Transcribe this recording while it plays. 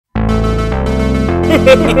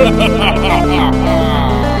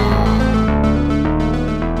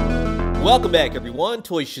Welcome back, everyone.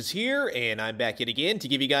 Toybiz here, and I'm back yet again to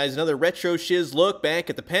give you guys another retro shiz look back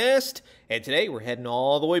at the past. And today we're heading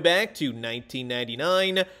all the way back to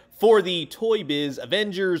 1999 for the Toybiz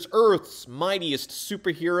Avengers Earth's Mightiest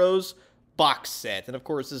Superheroes box set. And of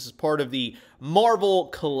course, this is part of the Marvel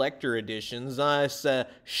Collector Editions. Nice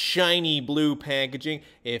shiny blue packaging.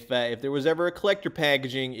 If there was ever a collector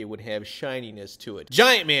packaging, it would have shininess to it.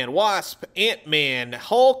 Giant Man, Wasp, Ant-Man,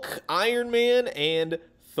 Hulk, Iron Man, and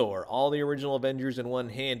Thor. All the original Avengers in one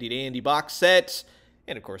handy-dandy box set.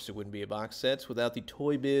 And of course, it wouldn't be a box set without the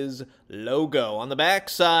Toybiz logo. On the back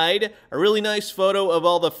side, a really nice photo of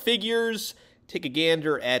all the figures. Take a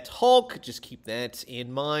gander at Hulk. Just keep that in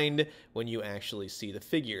mind when you actually see the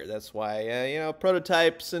figure. That's why, you know,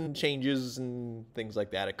 prototypes and changes and things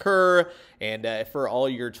like that occur. And for all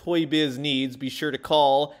your Toybiz needs, be sure to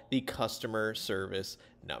call the customer service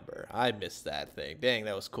number. I missed that thing. Dang,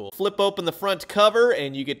 that was cool. Flip open the front cover,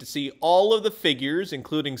 and you get to see all of the figures,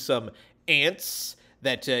 including some ants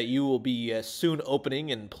that you will be soon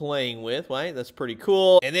opening and playing with, right? That's pretty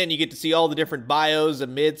cool. And then you get to see all the different bios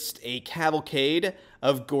amidst a cavalcade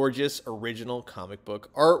of gorgeous original comic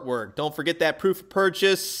book artwork. Don't forget that proof of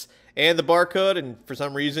purchase and the barcode, and for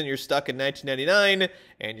some reason you're stuck in 1999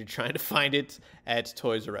 and you're trying to find it at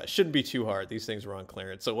Toys R Us. Shouldn't be too hard. These things were on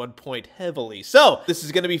clearance at one point heavily. So this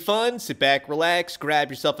is going to be fun. Sit back, relax, grab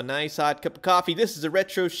yourself a nice hot cup of coffee. This is a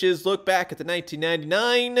retro shiz look back at the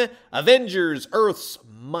 1999 Avengers Earth's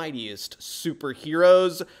Mightiest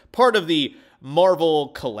Superheroes, part of the Marvel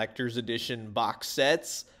Collector's Edition box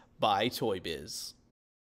sets by Toybiz.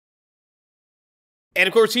 And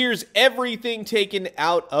of course, here's everything taken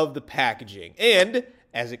out of the packaging. And,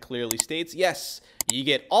 as it clearly states, yes, you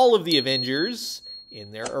get all of the Avengers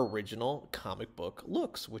in their original comic book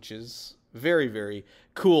looks, which is very, very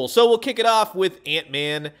cool. So we'll kick it off with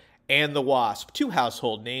Ant-Man and the Wasp. Two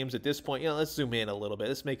household names at this point. You know, let's zoom in a little bit.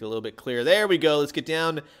 Let's make it a little bit clearer. There we go. Let's get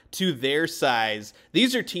down to their size.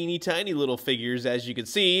 These are teeny tiny little figures, as you can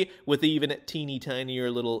see, with even teeny tinier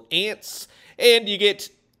little ants. And you get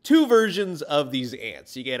two versions of these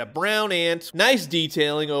ants. You get a brown ant, nice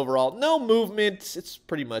detailing overall, no movement. It's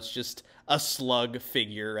pretty much just a slug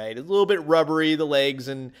figure, right? It's a little bit rubbery, the legs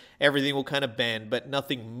and everything will kind of bend, but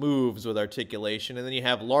nothing moves with articulation. And then you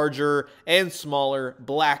have larger and smaller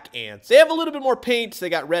black ants. They have a little bit more paint. They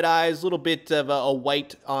got red eyes, a little bit of a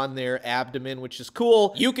white on their abdomen, which is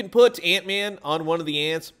cool. You can put Ant-Man on one of the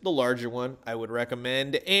ants, the larger one, I would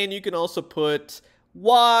recommend. And you can also put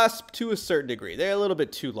Wasp to a certain degree. They're a little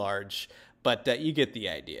bit too large, but you get the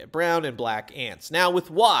idea. Brown and black ants. Now with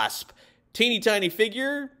Wasp, teeny tiny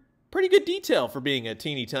figure, pretty good detail for being a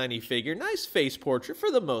teeny tiny figure. Nice face portrait for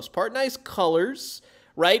the most part. Nice colors,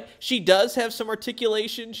 right? She does have some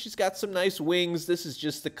articulation. She's got some nice wings. This is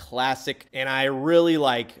just the classic, and I really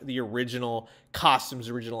like the original costumes,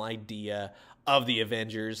 original idea of the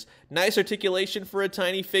Avengers. Nice articulation for a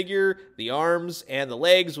tiny figure, the arms and the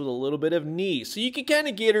legs with a little bit of knee. So you can kind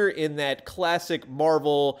of get her in that classic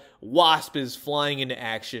Marvel Wasp is flying into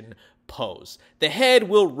action pose. The head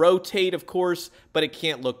will rotate, of course, but it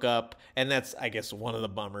can't look up, and that's, I guess, one of the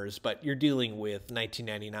bummers. But you're dealing with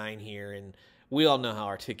 1999 here, and we all know how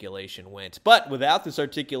articulation went. But without this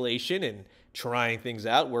articulation and trying things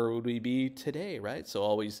out, where would we be today, right? So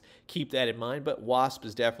always keep that in mind. But Wasp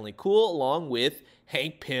is definitely cool, along with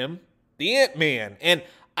Hank Pym, the Ant-Man. And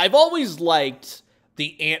I've always liked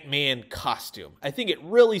the Ant-Man costume. I think it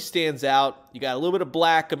really stands out. You got a little bit of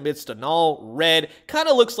black amidst an all red. Kind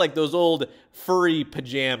of looks like those old furry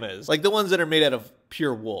pajamas, like the ones that are made out of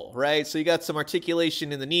pure wool, right? So you got some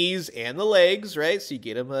articulation in the knees and the legs, right? So you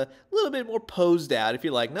get them a little bit more posed out, if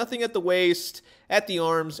you like. Nothing at the waist, at the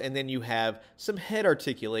arms, and then you have some head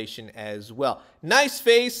articulation as well. Nice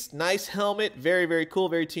face, nice helmet, very, very cool,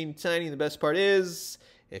 very teeny tiny. And the best part is,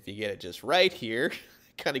 if you get it just right here,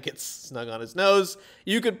 kind of gets snug on his nose,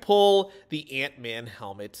 you could pull the Ant-Man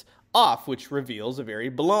helmet off, which reveals a very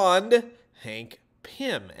blonde Hank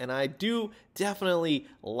Pym, and I do definitely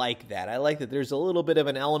like that. I like that there's a little bit of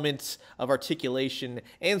an element of articulation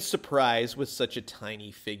and surprise with such a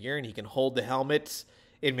tiny figure, and he can hold the helmet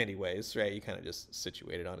in many ways, right? You kind of just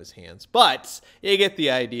situate it on his hands, but you get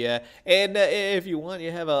the idea. And if you want,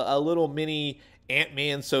 you have a little mini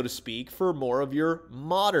Ant-Man, so to speak, for more of your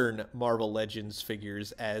modern Marvel Legends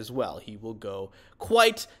figures as well. He will go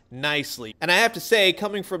quite nicely. And I have to say,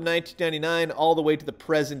 coming from 1999 all the way to the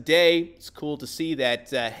present day, it's cool to see that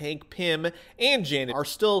Hank Pym and Janet are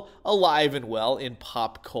still alive and well in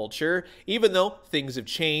pop culture, even though things have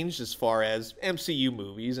changed as far as MCU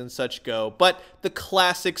movies and such go. But the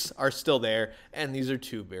classics are still there, and these are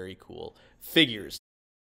two very cool figures.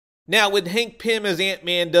 Now, when Hank Pym as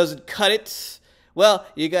Ant-Man doesn't cut it, well,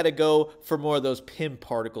 you got to go for more of those Pym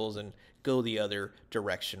particles and go the other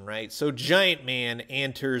direction, right? So Giant Man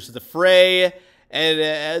enters the fray,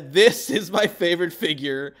 and this is my favorite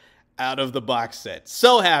figure out of the box set.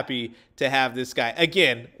 So happy to have this guy.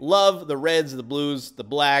 Again, love the reds, the blues, the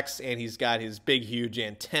blacks, and he's got his big, huge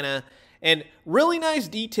antenna, and really nice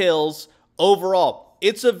details overall.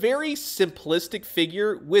 It's a very simplistic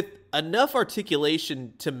figure with enough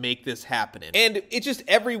articulation to make this happen. And it's just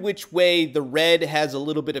every which way. The red has a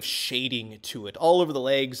little bit of shading to it. All over the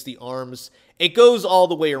legs, the arms. It goes all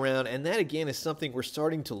the way around. And that, again, is something we're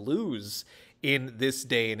starting to lose in this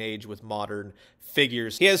day and age with modern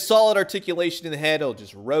figures. He has solid articulation in the head. He'll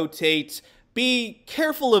just rotate. Be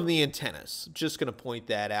careful of the antennas. Just going to point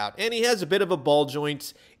that out. And he has a bit of a ball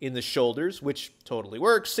joint in the shoulders, which totally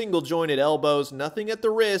works. Single jointed elbows, nothing at the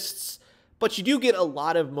wrists. But you do get a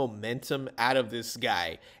lot of momentum out of this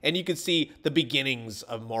guy. And you can see the beginnings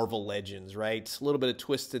of Marvel Legends, right? A little bit of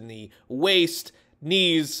twist in the waist,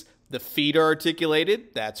 knees. The feet are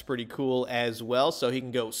articulated. That's pretty cool as well. So he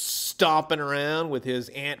can go stomping around with his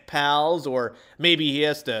ant pals, or maybe he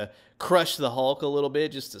has to crush the Hulk a little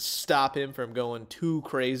bit just to stop him from going too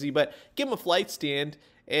crazy. But give him a flight stand,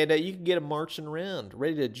 and you can get him marching around,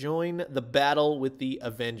 ready to join the battle with the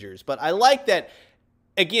Avengers. But I like that,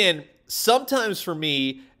 again, sometimes for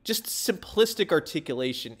me, just simplistic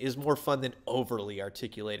articulation is more fun than overly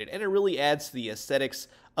articulated, and it really adds to the aesthetics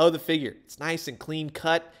of the figure. It's nice and clean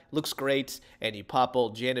cut, looks great, and you pop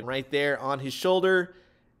old Janet right there on his shoulder,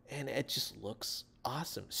 and it just looks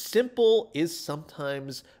awesome. Simple is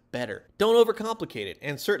sometimes better. Don't overcomplicate it,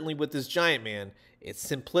 and certainly with this Giant Man, it's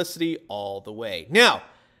simplicity all the way. Now,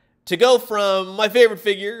 to go from my favorite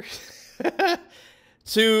figure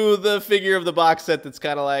to the figure of the box set that's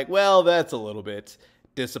kind of like, well, that's a little bit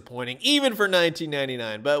disappointing, even for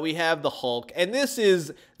 1999. But we have the Hulk, and this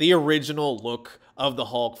is the original look of the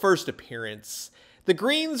Hulk, first appearance. The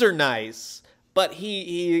greens are nice, but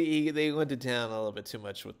they went to town a little bit too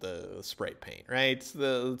much with the spray paint, right?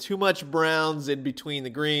 The too much browns in between the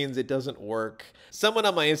greens, it doesn't work. Someone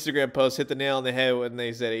on my Instagram post hit the nail on the head when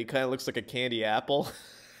they said he kind of looks like a candy apple.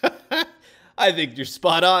 I think you're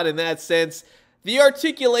spot on in that sense. The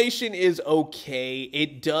articulation is okay.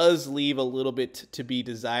 It does leave a little bit to be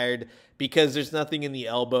desired because there's nothing in the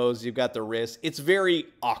elbows. You've got the wrist. It's very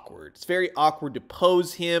awkward. It's very awkward to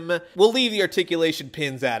pose him. We'll leave the articulation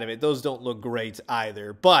pins out of it. Those don't look great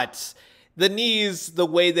either. But the knees, the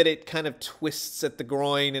way that it kind of twists at the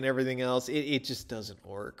groin and everything else, it just doesn't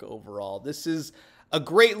work overall. This is a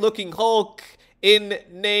great looking Hulk in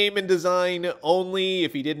name and design only.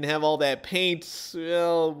 If he didn't have all that paint,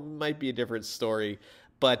 well, might be a different story.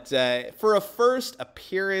 But for a first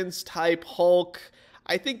appearance type Hulk,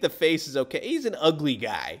 I think the face is okay. He's an ugly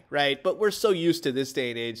guy, right? But we're so used to this day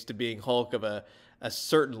and age to being Hulk of a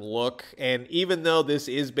certain look. And even though this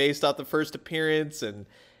is based off the first appearance and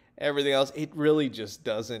everything else, it really just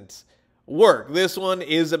doesn't work. This one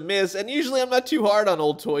is a miss, and usually I'm not too hard on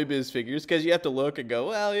old Toybiz figures because you have to look and go,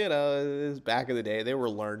 well, you know, this back in the day, they were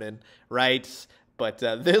learning, right? But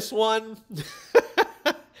this one,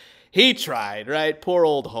 he tried, right? Poor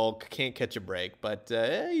old Hulk, can't catch a break, but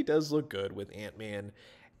he does look good with Ant-Man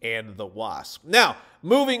and the Wasp. Now,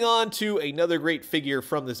 moving on to another great figure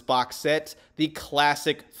from this box set, the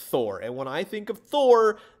classic Thor. And when I think of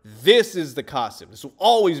Thor, this is the costume. This will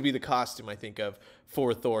always be the costume I think of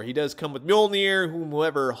for Thor. He does come with Mjolnir.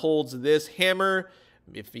 Whomever holds this hammer,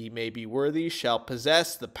 if he may be worthy, shall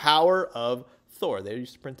possess the power of Thor. They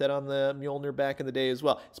used to print that on the Mjolnir back in the day as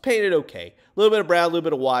well. It's painted okay. A little bit of brown, a little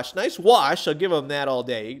bit of wash. Nice wash. I'll give him that all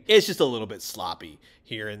day. It's just a little bit sloppy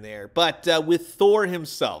here and there. But with Thor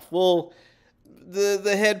himself, well,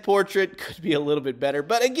 the head portrait could be a little bit better.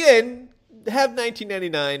 But again, have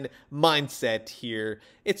 1999 mindset here.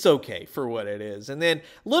 It's okay for what it is. And then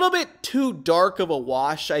a little bit too dark of a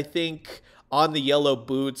wash, I think, on the yellow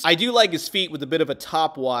boots. I do like his feet with a bit of a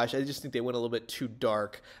top wash. I just think they went a little bit too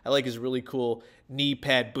dark. I like his really cool knee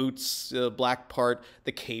pad boots, black part.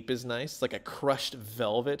 The cape is nice, like a crushed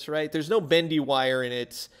velvet, right? There's no bendy wire in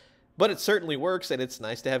it, but it certainly works, and it's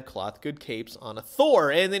nice to have cloth good capes on a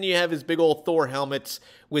Thor. And then you have his big old Thor helmet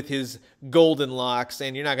with his golden locks,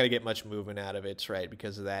 and you're not going to get much movement out of it, right,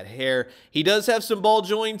 because of that hair. He does have some ball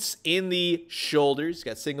joints in the shoulders. He's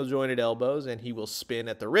got single jointed elbows, and he will spin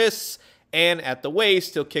at the wrists. And at the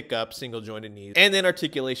waist, he'll kick up single-jointed knees. And then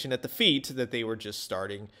articulation at the feet that they were just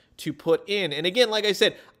starting to put in. And again, like I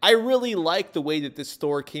said, I really like the way that this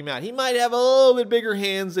Thor came out. He might have a little bit bigger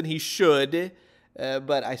hands than he should,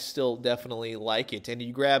 but I still definitely like it. And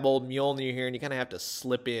you grab old Mjolnir here, and you kind of have to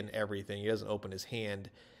slip in everything. He doesn't open his hand.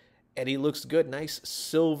 And he looks good. Nice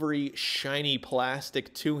silvery, shiny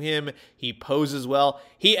plastic to him. He poses well.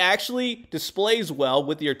 He actually displays well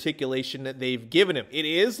with the articulation that they've given him. It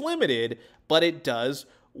is limited, but it does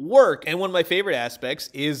work. And one of my favorite aspects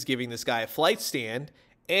is giving this guy a flight stand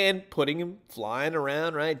and putting him flying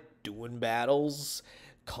around, right? Doing battles,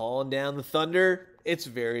 calling down the thunder. It's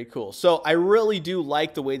very cool. So I really do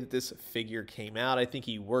like the way that this figure came out. I think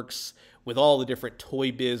he works with all the different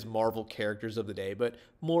Toybiz Marvel characters of the day, but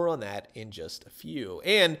more on that in just a few.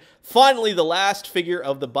 And finally, the last figure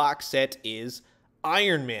of the box set is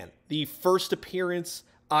Iron Man. The first appearance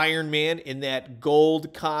Iron Man in that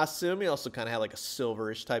gold costume. He also kind of had like a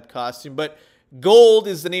silverish type costume, but gold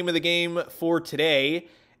is the name of the game for today.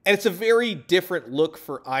 And it's a very different look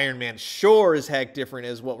for Iron Man. Sure as heck different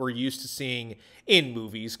as what we're used to seeing in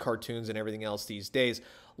movies, cartoons, and everything else these days.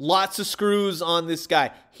 Lots of screws on this guy.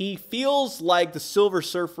 He feels like the Silver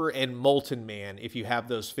Surfer and Molten Man, if you have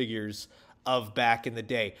those figures of back in the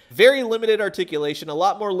day. Very limited articulation, a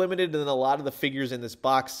lot more limited than a lot of the figures in this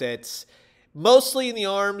box set. Mostly in the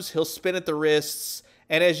arms, he'll spin at the wrists,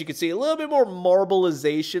 and as you can see, a little bit more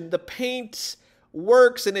marbleization. The paint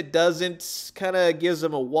works and it doesn't, kind of gives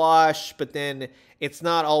him a wash, but then it's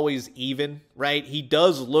not always even, right? He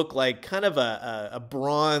does look like kind of a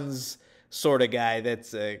bronze sort of guy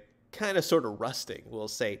that's kind of sort of rusting, we'll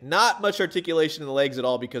say. Not much articulation in the legs at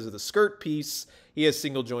all because of the skirt piece. He has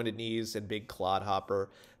single jointed knees and big clodhopper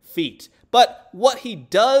feet. But what he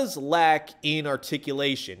does lack in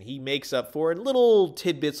articulation, he makes up for in little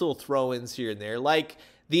tidbits, little throw-ins here and there, like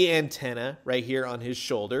the antenna right here on his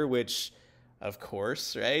shoulder, which, of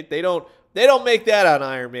course, right? They don't make that on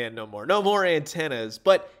Iron Man no more. No more antennas,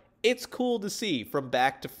 but it's cool to see from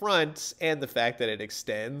back to front, and the fact that it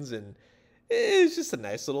extends, and it's just a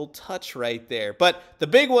nice little touch right there. But the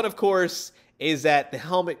big one, of course, is that the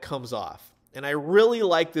helmet comes off. And I really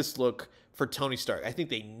like this look for Tony Stark. I think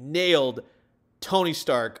they nailed Tony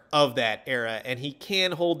Stark of that era, and he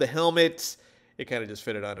can hold the helmet. It kind of just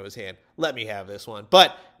fitted onto his hand. Let me have this one.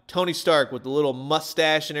 But Tony Stark with the little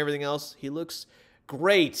mustache and everything else, he looks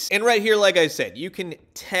great. And right here, like I said, you can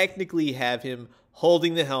technically have him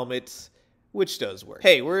holding the helmet, which does work.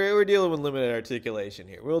 Hey, we're dealing with limited articulation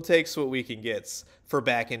here. We'll take what we can get for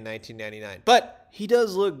back in 1999. But he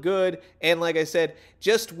does look good, and like I said,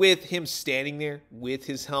 just with him standing there with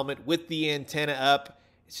his helmet, with the antenna up,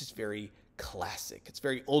 it's just very classic. It's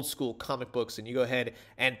very old school comic books, and you go ahead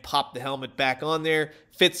and pop the helmet back on there,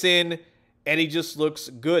 fits in, and he just looks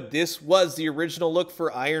good. This was the original look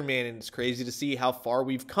for Iron Man, and it's crazy to see how far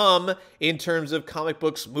we've come in terms of comic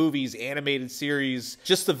books, movies, animated series.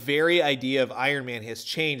 Just the very idea of Iron Man has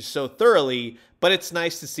changed so thoroughly, but it's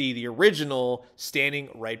nice to see the original standing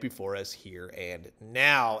right before us here and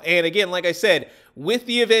now. And again, like I said, with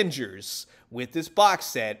the Avengers, with this box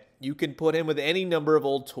set, you can put him with any number of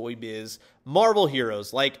old Toybiz Marvel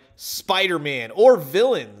heroes like Spider-Man, or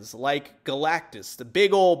villains like Galactus, the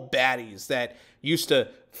big old baddies that used to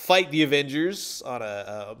fight the Avengers on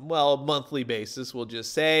a monthly basis, we'll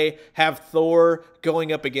just say. Have Thor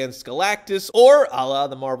going up against Galactus, or a la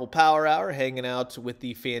the Marvel Power Hour, hanging out with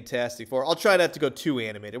the Fantastic Four. I'll try not to go too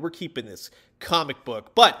animated. We're keeping this comic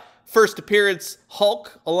book. But first appearance,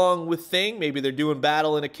 Hulk along with Thing. Maybe they're doing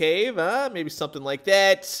battle in a cave, maybe something like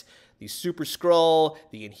that. The Super Skrull,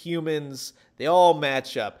 the Inhumans, they all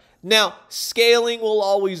match up. Now, scaling will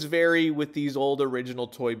always vary with these old original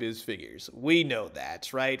Toybiz figures. We know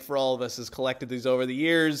that, right? For all of us who's collected these over the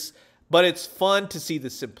years. But it's fun to see the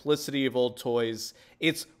simplicity of old toys.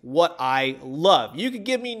 It's what I love. You can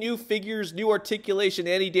give me new figures, new articulation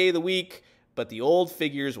any day of the week, but the old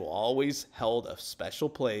figures will always hold a special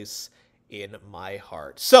place in my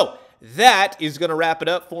heart. So that is going to wrap it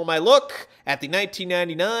up for my look at the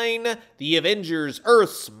 1999 The Avengers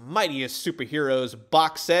Earth's Mightiest Super-Heroes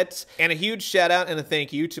box set. And a huge shout out and a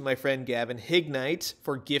thank you to my friend Gavin Hignite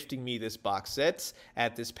for gifting me this box set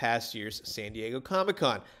at this past year's San Diego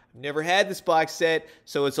Comic-Con. I've never had this box set,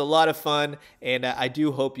 so it's a lot of fun, and I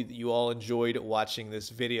do hope that you all enjoyed watching this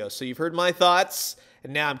video. So you've heard my thoughts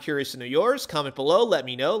And now I'm curious to know yours. Comment below, let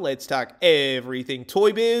me know. Let's talk everything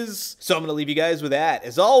Toybiz. So I'm going to leave you guys with that.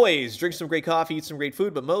 As always, drink some great coffee, eat some great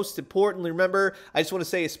food, but most importantly, remember, I just want to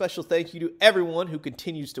say a special thank you to everyone who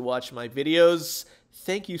continues to watch my videos.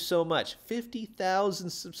 Thank you so much. 50,000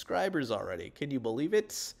 subscribers already. Can you believe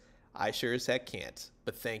it? I sure as heck can't.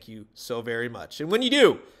 But thank you so very much. And when you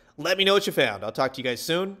do, let me know what you found. I'll talk to you guys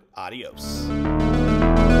soon. Adios.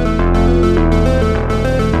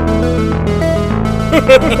 Ha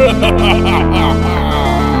ha ha ha ha!